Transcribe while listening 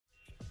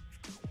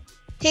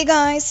Hey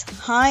guys,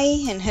 hi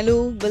and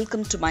hello,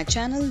 welcome to my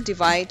channel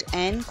Divide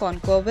and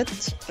Conquer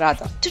with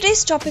Radha.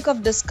 Today's topic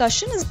of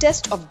discussion is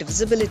test of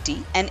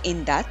divisibility, and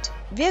in that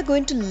we are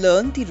going to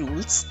learn the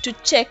rules to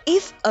check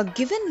if a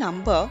given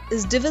number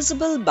is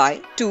divisible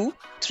by 2,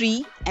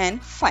 3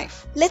 and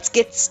 5. Let's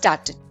get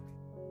started.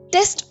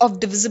 Test of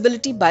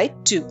divisibility by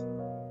 2.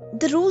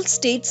 The rule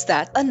states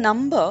that a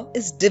number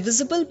is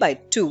divisible by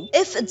 2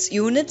 if its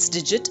units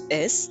digit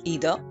is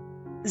either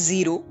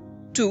 0,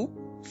 2,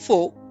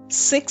 4,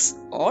 6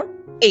 or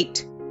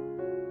 8.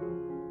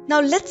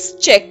 Now let's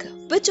check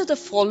which of the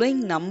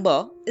following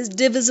number is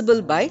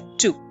divisible by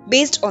 2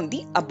 based on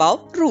the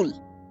above rule.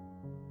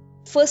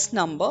 First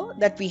number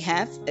that we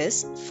have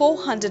is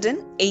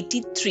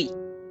 483.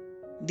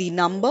 The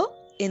number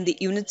in the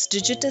units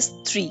digit is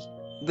 3,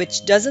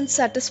 which doesn't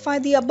satisfy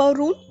the above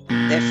rule.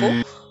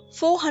 Therefore,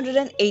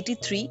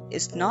 483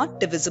 is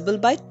not divisible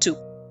by 2.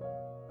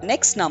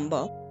 Next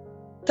number,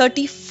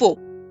 34.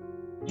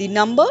 The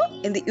number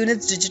in the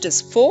units digit is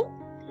 4,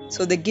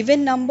 so the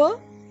given number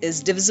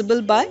is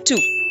divisible by 2.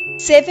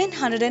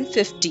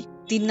 750.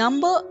 The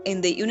number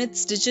in the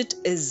units digit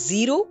is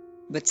 0,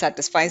 which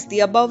satisfies the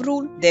above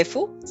rule.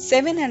 Therefore,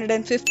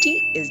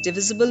 750 is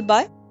divisible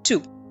by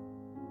 2.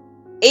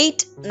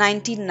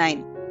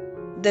 899.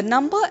 The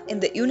number in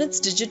the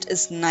units digit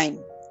is 9,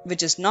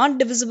 which is not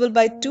divisible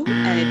by 2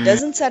 and it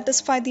doesn't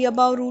satisfy the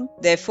above rule.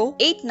 Therefore,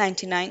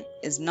 899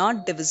 is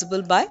not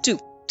divisible by 2.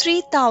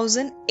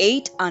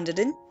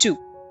 3802.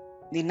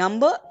 The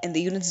number in the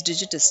units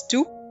digit is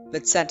 2,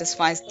 which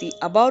satisfies the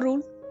above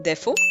rule.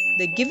 Therefore,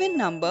 the given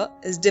number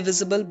is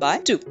divisible by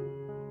 2.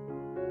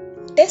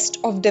 Test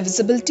of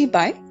divisibility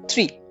by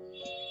 3.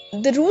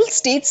 The rule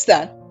states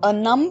that a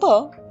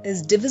number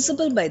is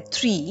divisible by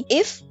 3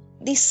 if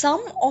the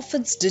sum of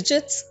its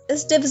digits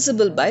is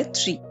divisible by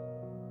 3.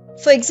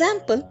 For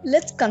example,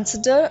 let's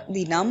consider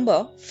the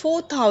number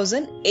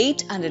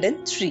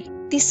 4803.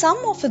 The sum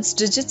of its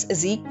digits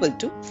is equal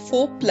to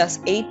 4 plus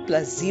 8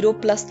 plus 0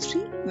 plus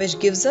 3, which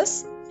gives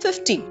us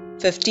 15.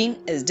 15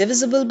 is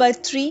divisible by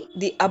 3.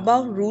 The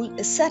above rule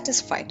is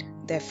satisfied.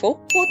 Therefore,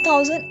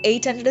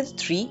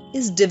 4803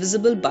 is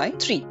divisible by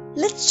 3.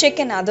 Let's check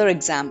another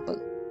example.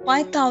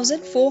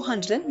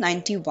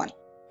 5491.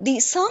 The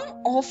sum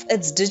of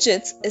its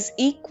digits is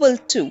equal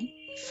to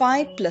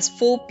 5 plus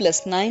 4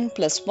 plus 9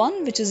 plus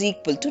 1, which is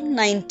equal to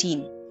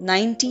 19.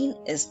 19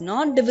 is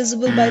not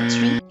divisible by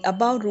 3.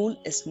 Above rule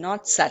is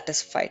not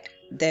satisfied.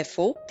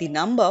 Therefore, the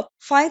number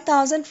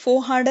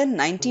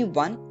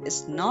 5491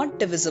 is not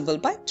divisible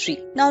by 3.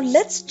 Now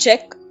let's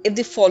check if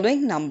the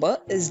following number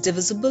is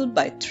divisible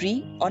by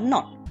 3 or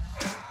not.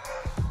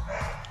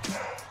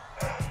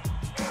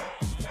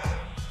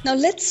 Now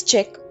let's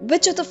check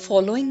which of the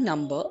following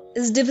number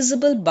is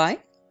divisible by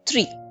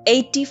 3.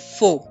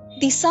 84.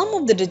 The sum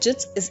of the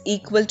digits is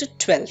equal to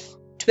 12.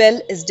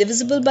 12 is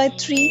divisible by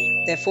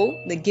 3. Therefore,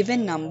 the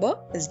given number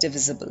is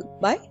divisible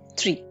by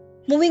 3.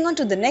 Moving on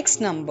to the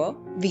next number,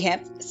 we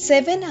have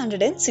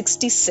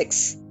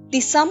 766. The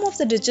sum of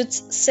the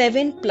digits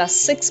 7 plus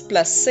 6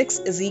 plus 6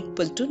 is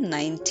equal to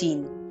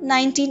 19.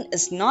 19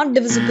 is not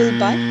divisible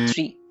by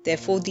 3.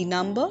 Therefore, the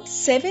number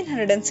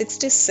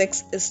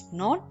 766 is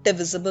not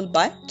divisible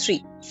by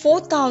 3.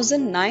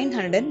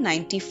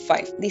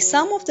 4995. The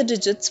sum of the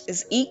digits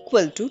is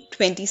equal to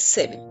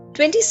 27.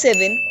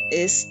 27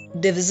 is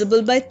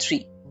divisible by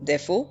 3.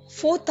 Therefore,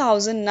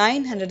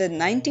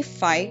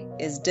 4995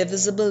 is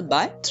divisible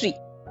by 3.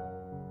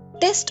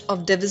 Test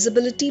of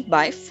divisibility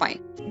by 5.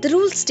 The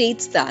rule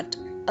states that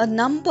a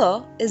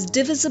number is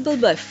divisible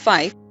by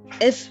 5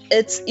 if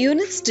its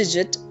units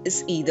digit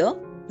is either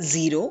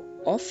 0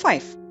 or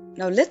 5.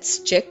 Now let's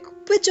check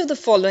which of the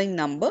following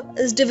number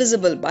is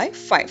divisible by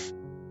 5.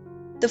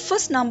 The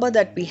first number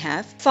that we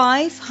have,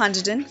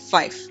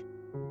 505.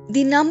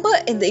 The number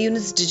in the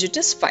units digit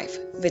is 5,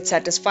 which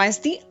satisfies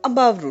the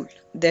above rule.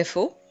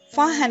 Therefore,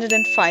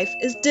 505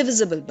 is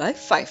divisible by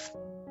 5.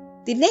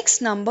 The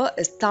next number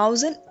is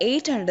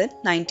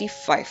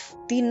 1895.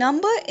 The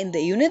number in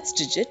the units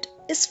digit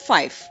is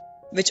 5,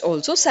 which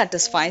also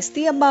satisfies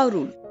the above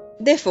rule.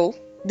 Therefore,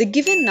 the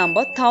given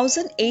number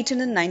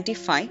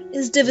 1895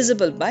 is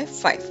divisible by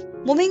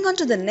 5. Moving on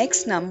to the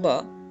next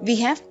number, we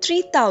have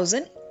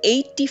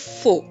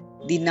 3084.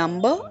 The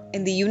number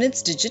in the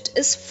units digit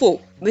is 4,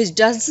 which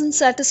doesn't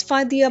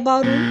satisfy the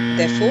above rule.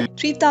 Therefore,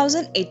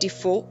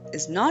 3084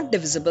 is not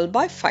divisible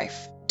by 5.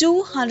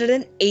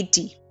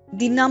 280.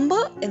 The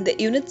number in the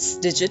units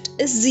digit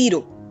is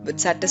 0,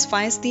 which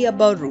satisfies the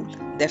above rule.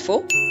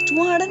 Therefore,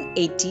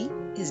 280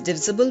 is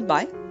divisible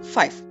by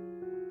 5.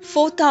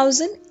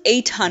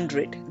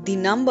 4800. The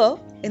number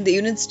in the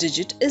units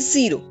digit is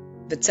 0,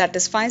 which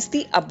satisfies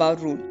the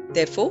above rule.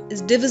 Therefore,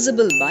 is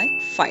divisible by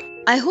 5.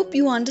 I hope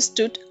you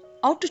understood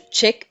how to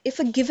check if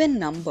a given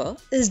number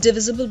is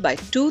divisible by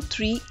 2,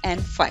 3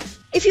 and 5.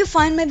 If you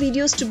find my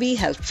videos to be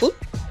helpful,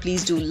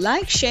 please do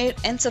like, share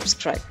and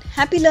subscribe.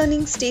 Happy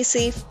learning, stay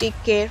safe, take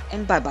care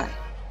and bye-bye.